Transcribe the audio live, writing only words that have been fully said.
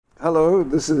Hello,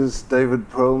 this is David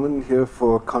Perlman here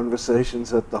for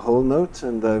Conversations at the Whole Note,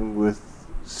 and I'm with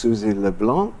Suzie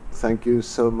LeBlanc. Thank you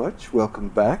so much. Welcome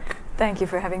back. Thank you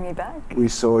for having me back. We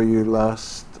saw you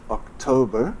last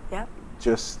October. Yeah.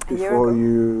 Just before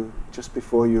you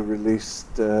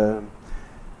released the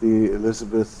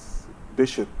Elizabeth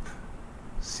Bishop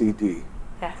CD.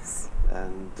 Yes.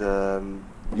 And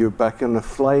you're back on a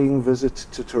flying visit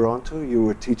to Toronto. You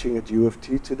were teaching at U of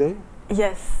T today?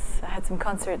 Yes, I had some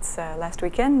concerts last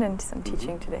weekend and some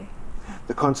teaching today.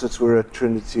 The concerts were at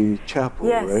Trinity Chapel,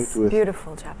 right? Yes,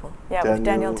 beautiful chapel. Yeah, with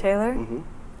Daniel Taylor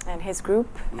and his group.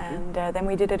 And then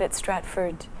we did it at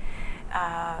Stratford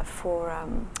for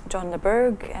John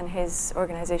LeBlanc and his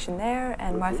organization there.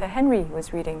 And Martha Henry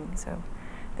was reading, so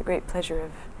the great pleasure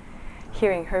of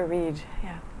hearing her read.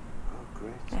 Yeah. Oh,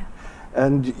 great. Yeah.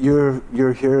 And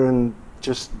you're here and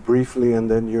just briefly,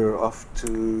 and then you're off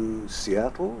to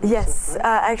Seattle? Yes,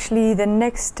 right? actually the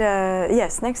next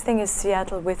thing is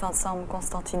Seattle with Ensemble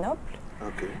Constantinople.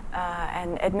 Okay.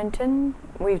 And Edmonton.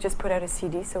 We've just put out a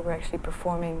CD, so we're actually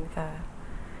performing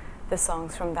the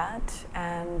songs from that.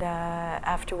 And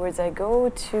afterwards I go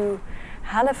to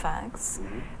Halifax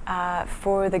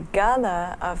for the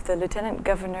gala of the Lieutenant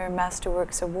Governor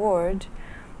Masterworks Award,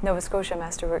 Nova Scotia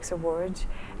Masterworks Award,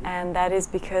 and that is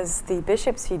because the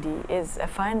Bishop CD is a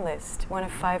finalist, one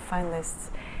of 5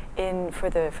 finalists for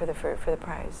the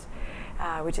prize,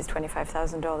 which is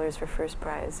 $25,000 for first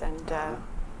prize, and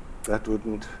that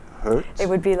wouldn't hurt. It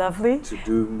would be lovely to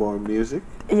do more music.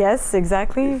 Yes,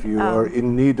 exactly. If you are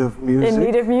in need of music. In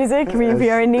need of music, we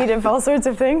are in need of all sorts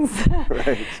of things.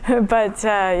 Right. But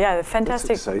yeah, fantastic.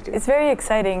 That's exciting. It's very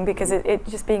exciting because it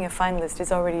just being a finalist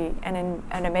is already an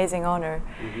amazing honor.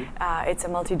 It's a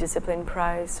multidiscipline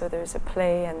prize, so there's a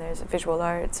play and there's visual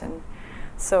arts, and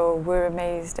so we're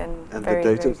amazed and very, the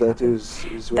date very of that happy.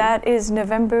 is when? That is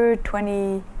November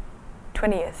 20th.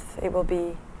 It will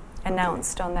be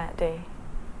announced on that day.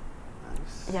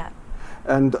 Nice. Yeah.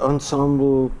 And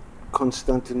Ensemble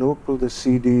Constantinople, the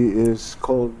CD is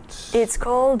called? It's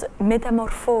called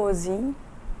Métamorphose,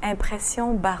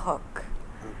 Impression Baroque.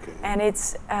 Okay. And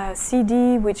it's a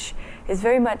CD which is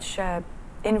very much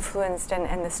influenced,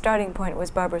 and the starting point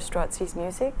was Barbara Strozzi's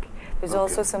music. There's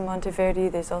also some Monteverdi,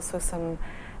 there's also some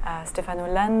Stefano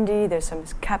Landi, there's some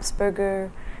Kapsberger,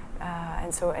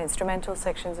 and so instrumental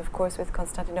sections, of course, with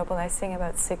Constantinople. I sing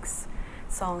about 6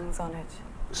 songs on it.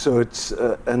 So it's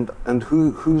and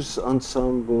who's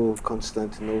Ensemble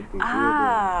Constantinople? Who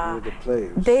are the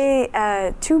players? They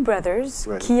 2 brothers,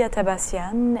 right. Kia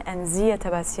Tabassian and Zia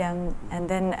Tabassian, and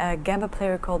then a gamba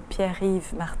player called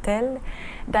Pierre-Yves Martel.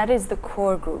 That is the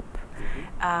core group.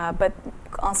 But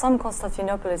Ensemble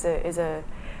Constantinople is a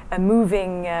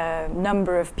moving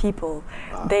number of people.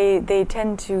 They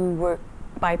tend to work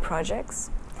by projects.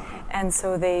 And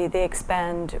so they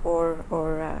expand or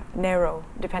narrow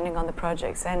depending on the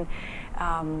projects. And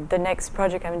the next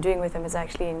project I'm doing with them is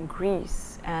actually in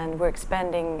Greece, and we're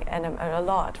expanding a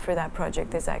lot for that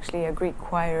project. There's actually a Greek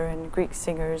choir and Greek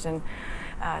singers, and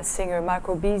singer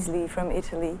Marco Beasley from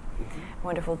Italy,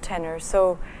 wonderful tenor.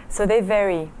 So they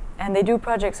vary, and they do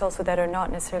projects also that are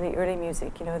not necessarily early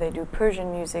music. You know, they do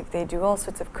Persian music. They do all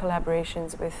sorts of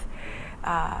collaborations with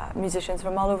musicians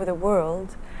from all over the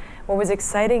world. What was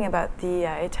exciting about the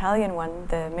Italian one,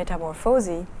 the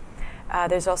Metamorfosi,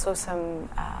 there's also some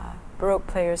Baroque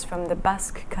players from the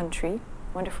Basque country,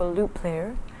 wonderful lute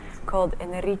player called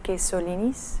Enrique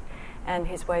Solinis, and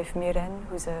his wife Miren,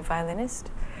 who's a violinist.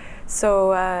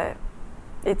 So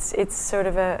it's sort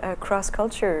of a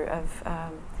cross-culture of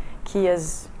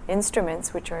Kia's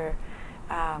instruments, which are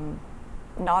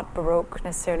not Baroque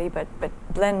necessarily, but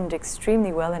blend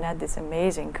extremely well and add this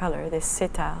amazing color, this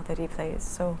sitar that he plays.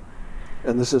 So.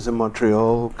 And this is a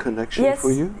Montreal connection for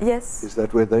you? Yes. Is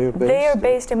that where they are based? They are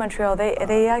based in Montreal.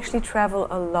 They actually travel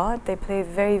a lot. They play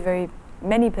very, very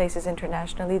many places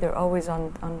internationally. They're always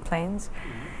on planes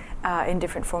in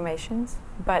different formations.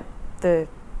 But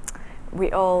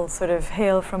we all sort of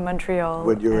hail from Montreal.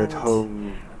 When you're at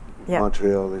home,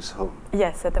 Montreal is home.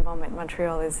 Yes, at the moment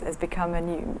Montreal has become a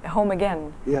new home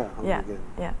again. Yeah, home again.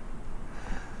 Yeah.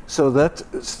 So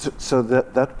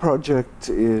that project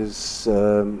is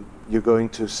you're going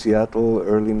to Seattle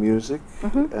early music,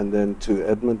 and then to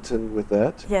Edmonton with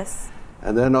that. Yes.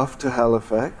 And then off to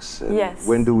Halifax. And yes.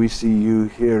 When do we see you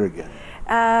here again?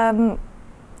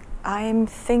 I'm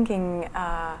thinking,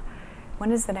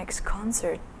 when is the next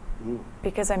concert?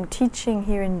 Because I'm teaching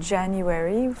here in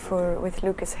January with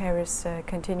Lucas Harris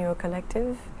Continuo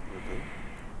Collective.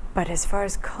 But as far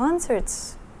as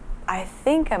concerts, I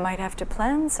think I might have to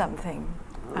plan something.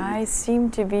 I seem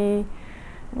to be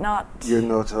not. You're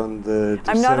not on the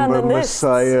I'm December not on the list.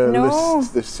 Messiah No.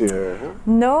 list this year, huh?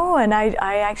 No, and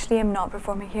I actually am not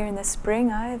performing here in the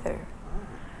spring either.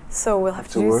 So we'll have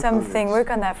to do something, work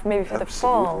on that maybe for the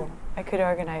fall. I could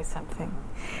organize something.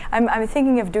 I'm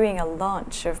thinking of doing a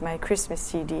launch of my Christmas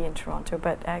CD in Toronto,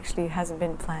 but actually it hasn't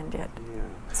been planned yet. Yeah.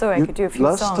 So I could do a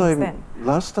few songs then.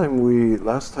 Last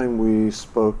time we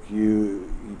spoke, you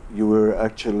were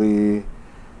actually,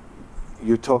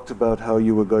 you talked about how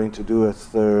you were going to do a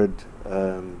third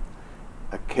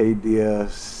Acadia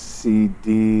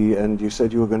CD, and you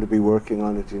said you were going to be working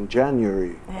on it in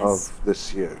January of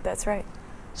this year. That's right.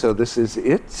 So this is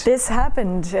it? This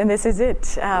happened, and this is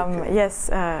it. Yes,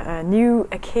 a new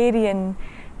Acadian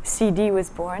CD was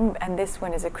born, and this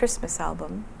one is a Christmas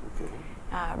album,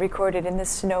 recorded in the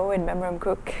snow in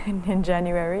Memramcook in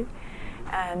January,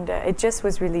 and it just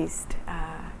was released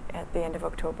at the end of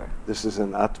October. This is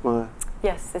an Atma?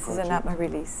 Yes, this project? is an Atma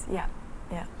release, yeah.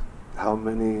 How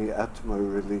many Atma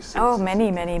releases? Oh,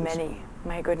 many.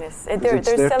 My goodness. They're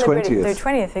celebrating 20th. Their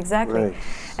 20th, exactly. Right.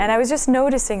 And I was just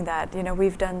noticing that,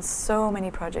 we've done so many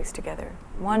projects together,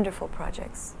 wonderful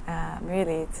projects.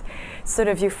 Really, it's sort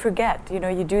of, you forget,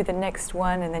 you do the next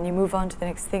one and then you move on to the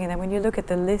next thing. And then when you look at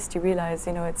the list, you realize,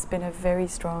 it's been a very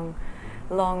strong,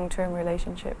 long-term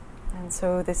relationship. And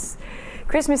so this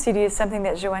Christmas CD is something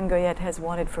that Joanne Goyette has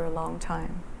wanted for a long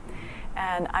time.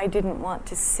 And I didn't want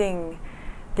to sing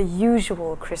the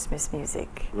usual Christmas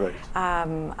music. Right.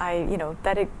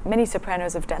 Many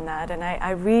sopranos have done that, and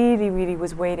I really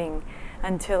was waiting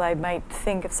until I might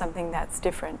think of something that's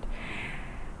different.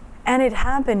 And it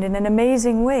happened in an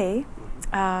amazing way,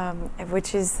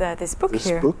 which is this book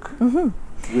here. This book? Mm-hmm.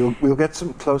 We'll get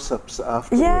some close-ups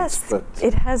afterwards. Yes, but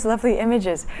it has lovely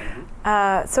images.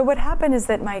 So what happened is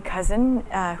that my cousin,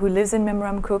 who lives in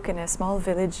Memramcook in a small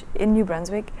village in New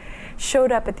Brunswick,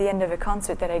 showed up at the end of a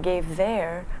concert that I gave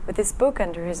there with this book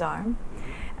under his arm.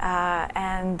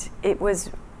 And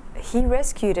he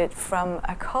rescued it from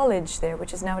a college there,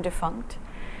 which is now defunct,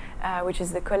 which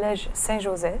is the Collège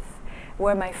Saint-Joseph,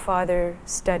 where my father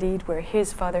studied, where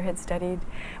his father had studied,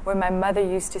 where my mother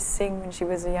used to sing when she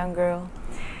was a young girl.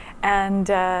 And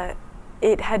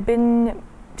it had been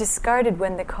discarded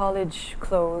when the college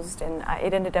closed, and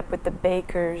it ended up with the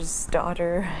baker's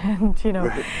daughter, and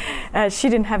she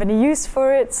didn't have any use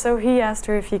for it, so he asked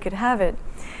her if he could have it.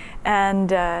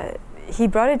 And he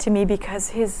brought it to me because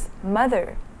his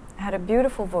mother had a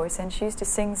beautiful voice, and she used to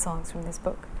sing songs from this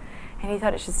book. And he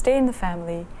thought it should stay in the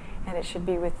family, and it should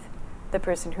be with the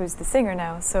person who's the singer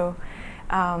now. So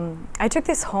I took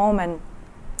this home, and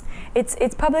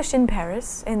it's published in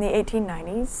Paris in the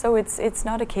 1890s, so it's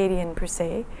not Acadian per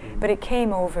se, but it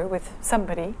came over with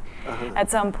somebody at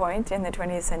some point in the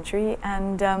 20th century,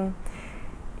 and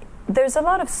there's a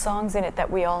lot of songs in it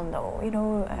that we all know,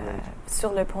 Sur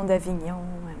le pont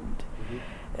d'Avignon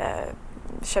and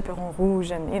Chaperon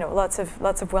Rouge, and lots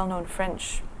of well-known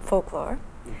French folklore.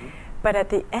 But at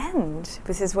the end,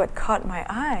 this is what caught my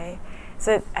eye, is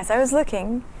that as I was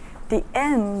looking, the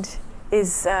end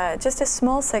is just a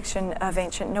small section of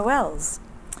ancient Noels.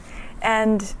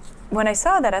 And when I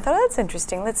saw that, I thought, that's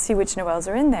interesting. Let's see which Noels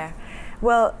are in there.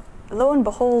 Well, lo and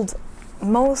behold,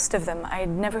 most of them I'd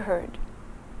never heard.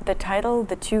 The title,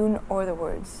 the tune, or the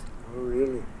words. Oh,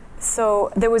 really?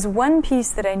 So there was one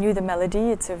piece that I knew the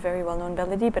melody. It's a very well-known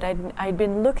melody, but I'd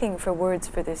been looking for words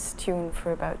for this tune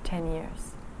for about 10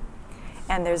 years.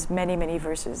 And there's many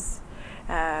verses.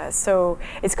 So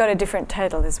it's got a different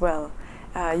title as well.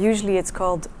 Usually it's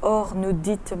called Or nous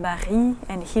dit Marie,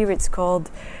 and here it's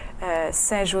called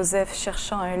Saint-Joseph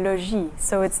cherchant un logis.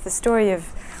 So it's the story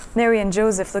of Mary and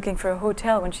Joseph looking for a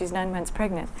hotel when she's 9 months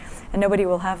pregnant, and nobody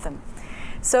will have them.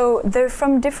 So they're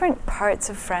from different parts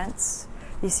of France.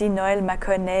 You see Noël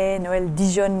Mâconnais, Noël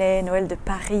Dijonnais, Noël de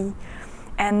Paris,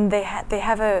 and they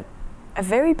have a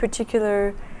very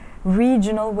particular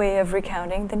regional way of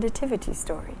recounting the nativity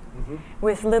story,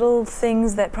 with little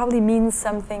things that probably mean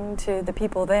something to the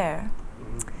people there.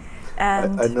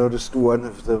 And I noticed one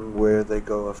of them where they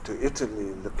go off to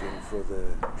Italy looking for the...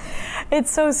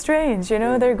 It's so strange,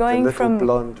 they're going the from...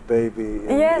 blonde baby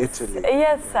in Italy.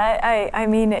 Yes, I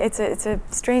mean, it's a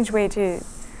strange way to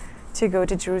go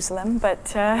to Jerusalem, but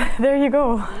there you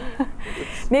go.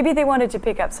 Maybe they wanted to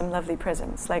pick up some lovely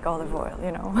presents, like olive oil,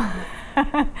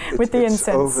 with the incense.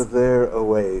 It's over there a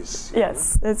ways.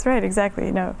 Yes, that's right,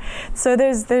 exactly. No, so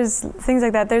there's things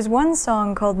like that. There's one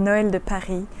song called Noël de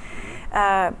Paris,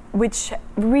 which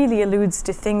really alludes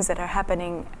to things that are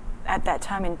happening at that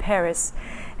time in Paris,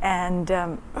 and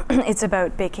it's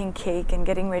about baking cake and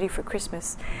getting ready for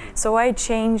Christmas. So I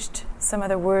changed some of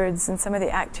the words and some of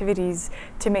the activities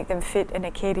to make them fit an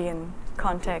Acadian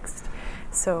context.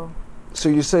 So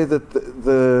you say that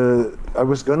I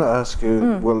was going to ask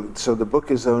you, well, so the book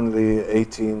is only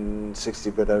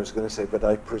 1860, but I was going to say, but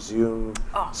I presume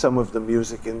some of the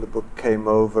music in the book came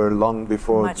over long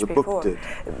before book did.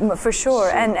 For sure,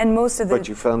 so, and most of the... But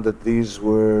you found that these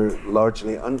were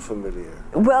largely unfamiliar.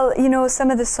 Well,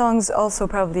 some of the songs also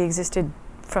probably existed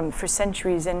for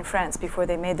centuries in France before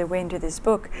they made their way into this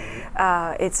book.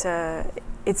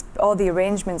 It's all the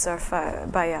arrangements are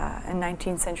by a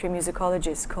 19th century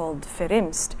musicologist called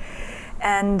Ferimst,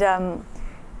 and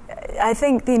I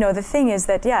think the thing is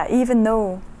that even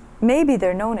though maybe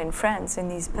they're known in France in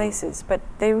these places, but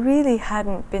they really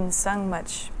hadn't been sung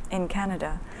much in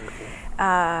Canada.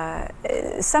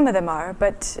 Some of them are,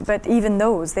 but even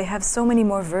those, they have so many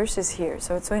more verses here,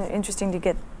 so it's so interesting to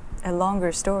get a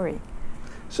longer story.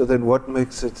 So then what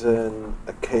makes it an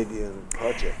Acadian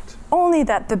project? Only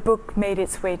that the book made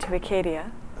its way to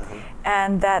Acadia,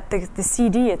 and that the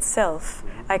CD itself,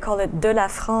 I call it De la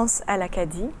France à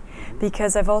l'Acadie,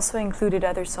 because I've also included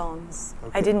other songs.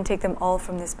 Okay. I didn't take them all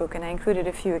from this book, and I included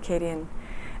a few Acadian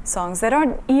songs that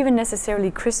aren't even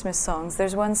necessarily Christmas songs.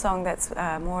 There's one song that's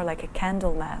more like a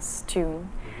Candlemas tune.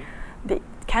 The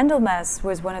Candlemas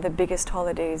was one of the biggest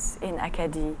holidays in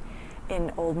Acadie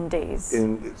in olden days.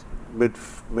 In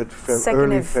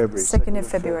early February. 2nd of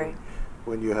February.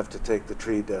 When you have to take the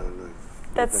tree down.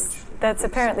 That's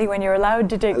apparently when you're allowed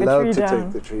to take the tree down. Allowed to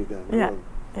take the tree down. Yeah. Well,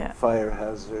 yeah. Fire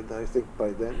hazard, I think,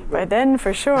 by then. By then,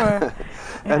 for sure.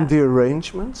 And the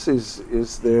arrangements, is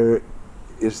the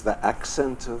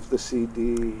accent of the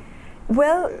CD?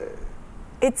 Well,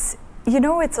 it's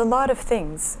a lot of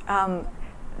things.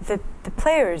 The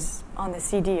players on the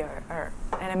CD are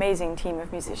an amazing team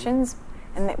of musicians,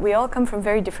 and we all come from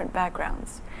very different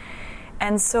backgrounds.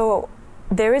 And so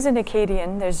there is an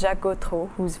Acadian, there's Jacques Gautreau,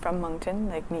 who's from Moncton,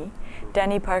 like me,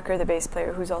 Danny Parker, the bass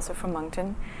player, who's also from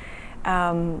Moncton,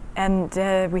 and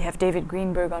we have David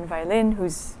Greenberg on violin,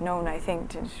 who's known, I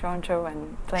think, in Toronto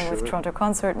and playing with Toronto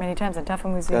Consort many times, and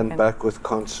Tafelmusik. And back with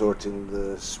Consort in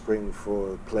the spring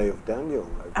for Play of Daniel,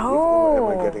 I believe.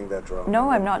 Or am I getting that wrong? No,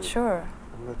 I'm not sure.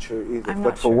 I'm not sure either,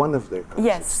 but for one of their concerts.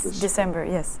 Yes, December,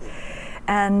 yes.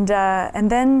 And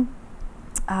then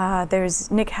there's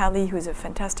Nick Halley, who's a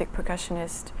fantastic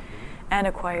percussionist and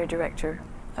a choir director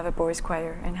of a boys'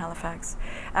 choir in Halifax.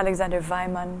 Alexander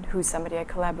Weimann, who's somebody I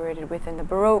collaborated with in the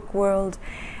Baroque world.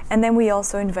 And then we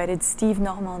also invited Steve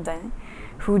Normandin,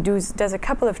 who does a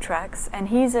couple of tracks, and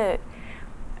he's a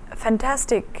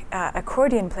fantastic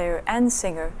accordion player and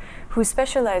singer who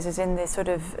specializes in the sort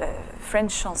of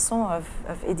French chanson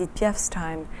of Edith Piaf's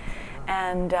time,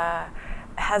 and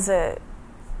has an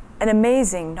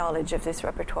amazing knowledge of this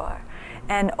repertoire,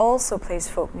 and also plays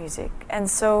folk music. And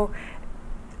so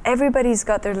everybody's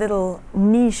got their little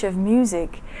niche of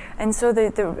music, and so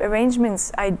the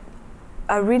arrangements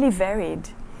are really varied,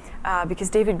 because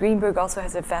David Greenberg also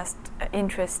has a vast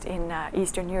interest in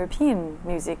Eastern European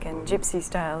music and gypsy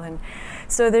style, and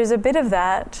so there's a bit of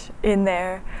that in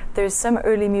there. There's some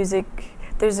early music,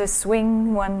 there's a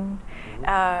swing one.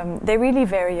 They really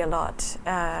vary a lot,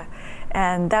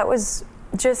 and that was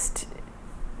just,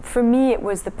 for me, it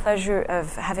was the pleasure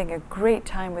of having a great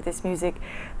time with this music.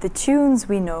 The tunes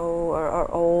we know are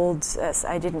old.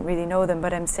 I didn't really know them,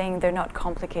 but I'm saying they're not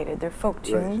complicated. They're folk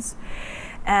tunes.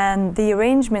 Right. And the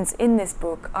arrangements in this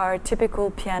book are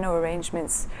typical piano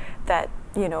arrangements that,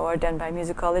 are done by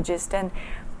musicologists. And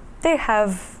they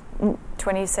have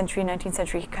 20th century, 19th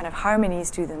century kind of harmonies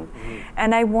to them.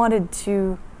 And I wanted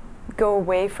to go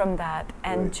away from that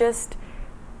and just...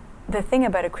 The thing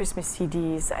about a Christmas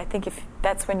CD is, I think if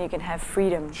that's when you can have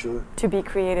freedom to be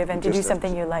creative and to do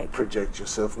something you like. Project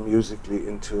yourself musically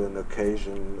into an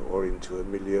occasion or into a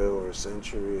milieu or a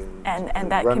century. And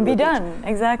that can be done,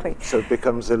 exactly. So it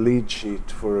becomes a lead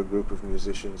sheet for a group of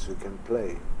musicians who can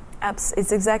play.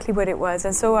 It's exactly what it was.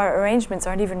 And so our arrangements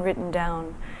aren't even written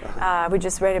down. We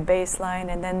just write a bass line,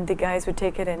 and then the guys would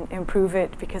take it and improve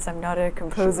it, because I'm not a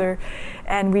composer.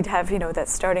 And we'd have, that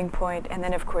starting point. And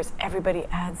then, of course, everybody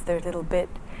adds their little bit.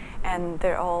 And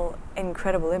they're all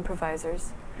incredible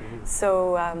improvisers.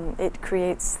 So it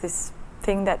creates this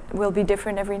thing that will be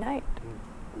different every night.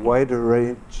 Wide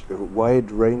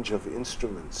range of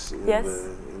instruments.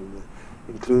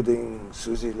 Including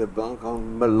Suzie LeBlanc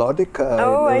on melodica.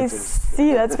 Oh, I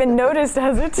see. That's been noticed,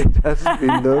 has it? It has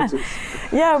been noticed.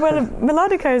 Yeah, well,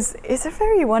 melodica is a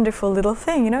very wonderful little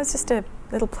thing. It's just a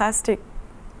little plastic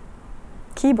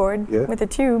keyboard with a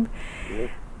tube. Yeah.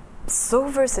 So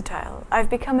versatile. I've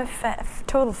become a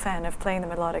total fan of playing the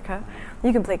melodica.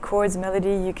 You can play chords,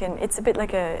 melody. It's a bit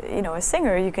like a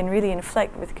singer. You can really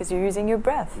inflect with, because you're using your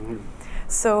breath.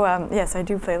 So yes, I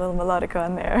do play a little melodica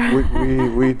on there.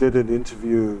 we did an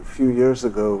interview a few years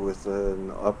ago with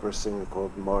an opera singer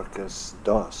called Marcus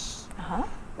Doss. Uh-huh.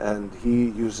 And he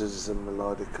uses a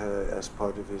melodica as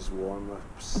part of his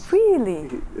warm-ups.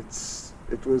 Really?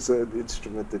 It was an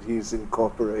instrument that he's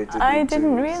incorporated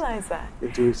didn't realize that.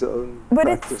 Into his own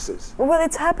practices.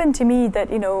 It's happened to me that,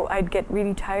 I'd get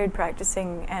really tired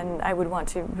practicing and I would want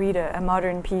to read a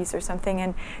modern piece or something,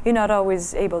 and you're not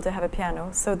always able to have a piano.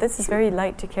 So this is very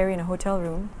light to carry in a hotel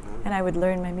room, and I would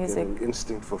learn my music. An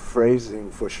instinct for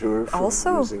phrasing, for sure, for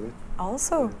using it.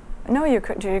 Also. Yeah. No, you're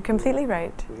completely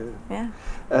right. Yeah.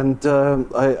 And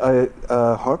I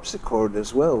harpsichord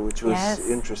as well, which was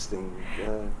interesting.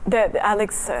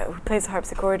 Alex plays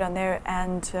harpsichord on there,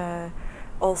 and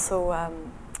also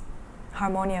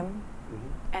harmonium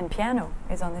and piano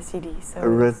is on the CD. So I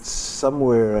read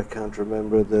somewhere, I can't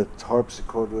remember, that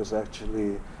harpsichord was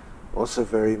actually also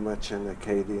very much an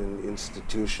Acadian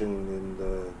institution in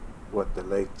the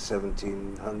late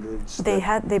 1700s.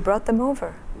 They brought them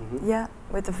over. Mm-hmm. Yeah,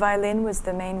 with the violin was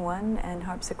the main one, and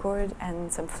harpsichord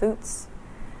and some flutes.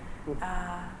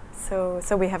 So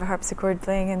we have a harpsichord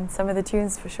playing in some of the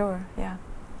tunes for sure. Yeah.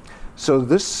 So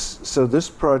this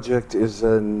project is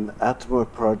an Atma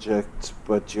project,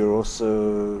 but you're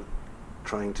also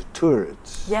trying to tour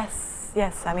it. Yes.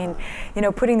 I mean,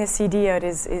 putting the CD out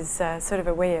is sort of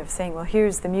a way of saying, well,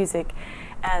 here's the music,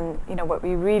 and what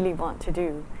we really want to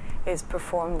do is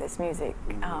perform this music,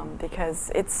 because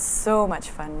it's so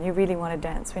much fun. You really want to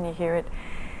dance when you hear it.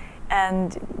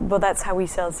 And, well, that's how we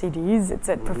sell CDs. It's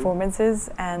at performances,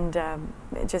 and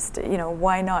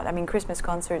why not? I mean, Christmas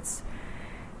concerts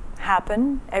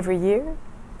happen every year,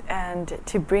 and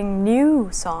to bring new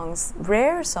songs,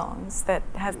 rare songs that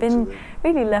have been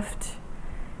really left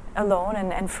alone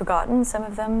and forgotten, some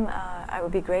of them, it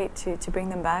would be great to bring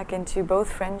them back into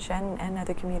both French and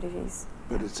other communities.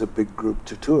 But it's a big group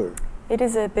to tour. It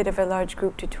is a bit of a large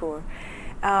group to tour.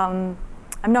 I'm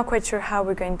not quite sure how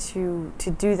we're going to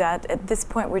do that. At this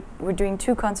point, we're doing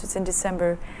 2 concerts in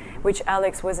December, which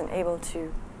Alex wasn't able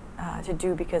to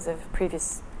do because of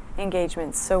previous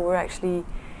engagements. So we're actually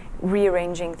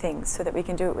rearranging things so that we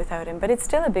can do it without him. But it's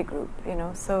still a big group,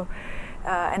 So,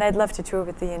 and I'd love to tour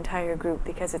with the entire group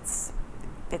because it's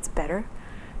better.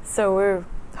 So we're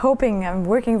hoping, I'm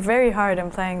working very hard on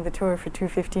playing the tour for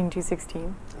 2015,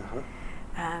 2016.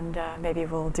 And maybe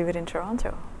we'll do it in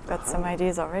Toronto. Got some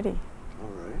ideas already. All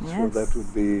right. Yes. So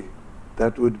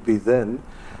that would be then.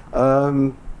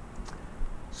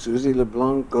 Suzie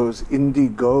LeBlanc goes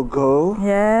Indiegogo.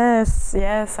 Yes,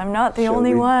 I'm not the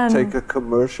only one. Take a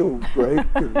commercial break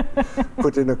and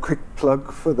put in a quick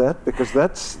plug for that, because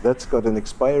that's got an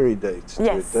expiry date to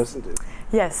it, doesn't it?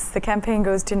 Yes, the campaign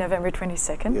goes to November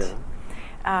 22nd.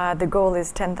 Yeah. The goal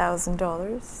is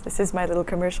 $10,000. This is my little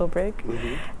commercial break.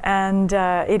 Mm-hmm. And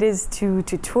it is to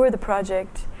tour the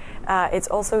project. It's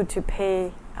also to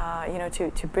pay,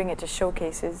 to bring it to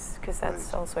showcases, because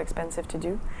that's also expensive to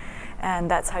do.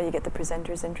 And that's how you get the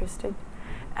presenters interested.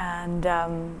 And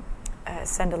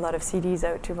send a lot of CDs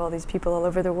out to all these people all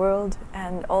over the world.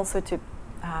 And also to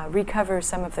recover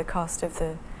some of the cost of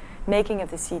the making of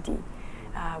the CD,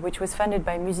 which was funded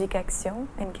by Musique Action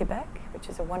in Quebec, which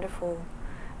is a wonderful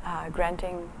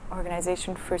granting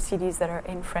organization for CDs that are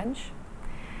in French.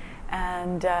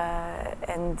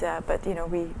 But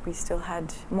we still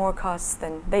had more costs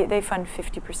than they fund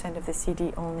 50% of the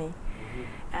CD only,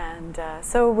 and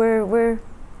so we're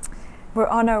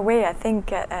on our way, I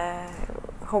think,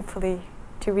 hopefully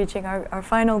to reaching our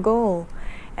final goal,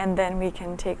 and then we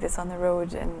can take this on the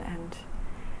road and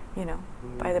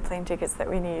buy the plane tickets that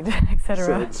we need, etc.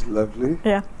 Sounds lovely.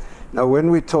 Yeah. Now, when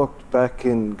we talked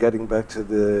getting back to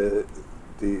the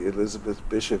Elizabeth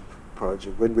Bishop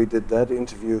project, when we did that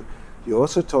interview, you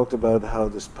also talked about how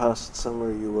this past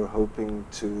summer you were hoping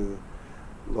to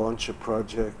launch a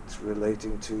project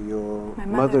relating to your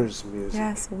mother's music.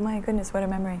 Yes, my goodness, what a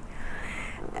memory.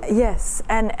 Yes,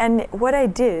 and what I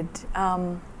did,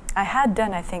 I had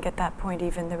done, I think, at that point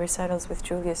even the recitals with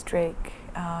Julius Drake,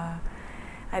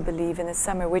 I believe, in the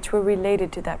summer, which were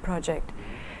related to that project,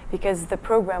 because the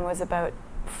program was about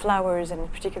flowers and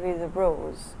particularly the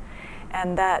rose,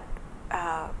 and that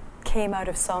came out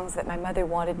of songs that my mother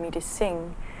wanted me to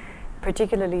sing,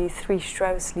 particularly 3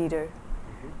 Strauss-Lieder,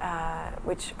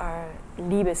 which are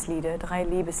Liebeslieder, 3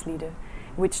 Liebeslieder,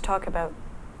 which talk about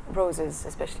roses,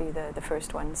 especially the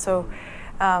first one. So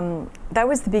that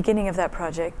was the beginning of that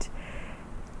project.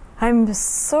 I'm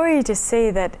sorry to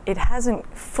say that it hasn't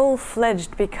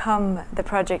full-fledged become the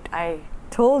project I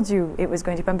told you it was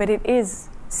going to become, but it is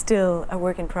still a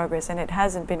work in progress and it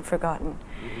hasn't been forgotten.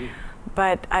 Mm-hmm.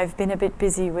 But I've been a bit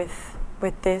busy with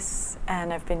with this,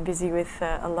 and I've been busy with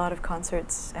a lot of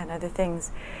concerts and other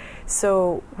things.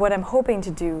 So what I'm hoping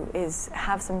to do is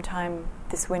have some time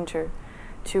this winter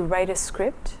to write a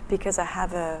script, because I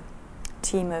have a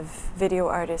team of video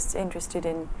artists interested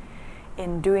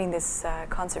in doing this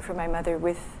concert for my mother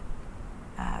with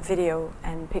video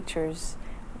and pictures,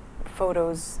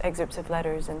 photos, excerpts of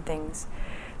letters and things.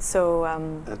 So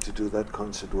and to do that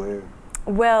concert where?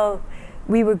 Well,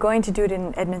 we were going to do it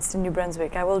in Edmundston, New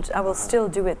Brunswick. I will still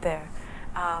do it there.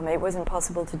 It wasn't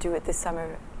possible to do it this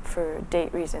summer for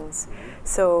date reasons.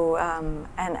 So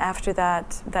and after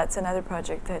that, that's another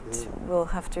project that we'll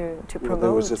have to promote. Well,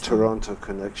 there was a Toronto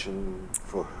connection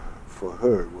for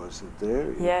her, wasn't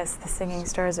there? Yes, the Singing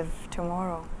Stars of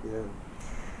Tomorrow. Yeah.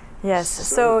 Yes.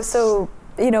 So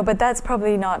but that's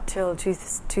probably not till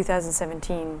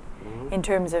 2017 in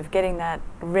terms of getting that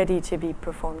ready to be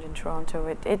performed in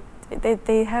Toronto.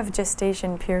 They have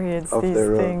gestation periods, of these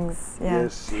their things. Own. Yeah.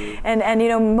 Yes.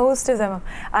 And most of them,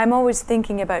 I'm always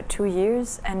thinking about 2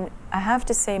 years, and I have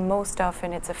to say most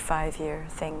often it's a 5-year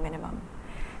thing minimum,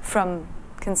 from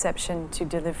conception to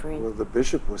delivery. Well, the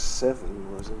Bishop was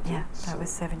 7, wasn't it? Yeah, that So was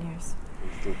 7 years.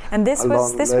 And this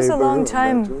was a long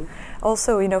time.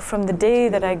 Also, from the day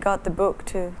that I got the book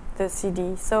to the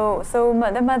CD. So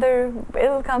the mother,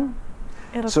 it'll come.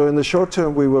 So in the short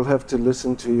term, we will have to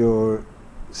listen to your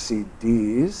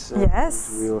CDs.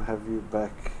 Yes. And we'll have you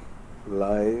back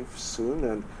live soon,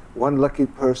 and one lucky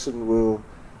person will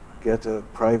get a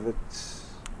private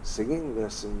singing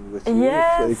lesson with you.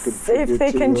 Yes, if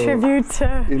they contribute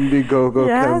to Indiegogo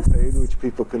campaign, which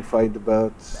people can find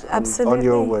about on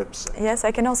your website. Yes,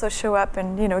 I can also show up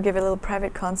and give a little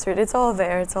private concert. It's all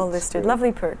there. It's all listed.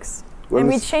 Lovely perks. Well, and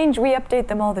we update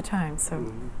them all the time.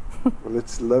 So. Well,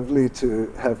 it's lovely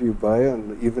to have you by,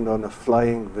 even on a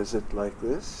flying visit like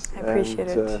this. I appreciate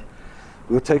it.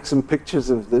 We'll take some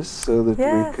pictures of this so that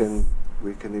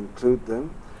we can include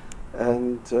them,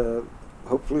 and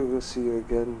hopefully we'll see you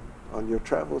again on your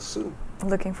travels soon.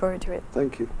 Looking forward to it.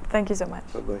 Thank you. Thank you so much.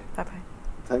 Bye-bye. Bye-bye.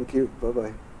 Thank you.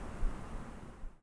 Bye-bye.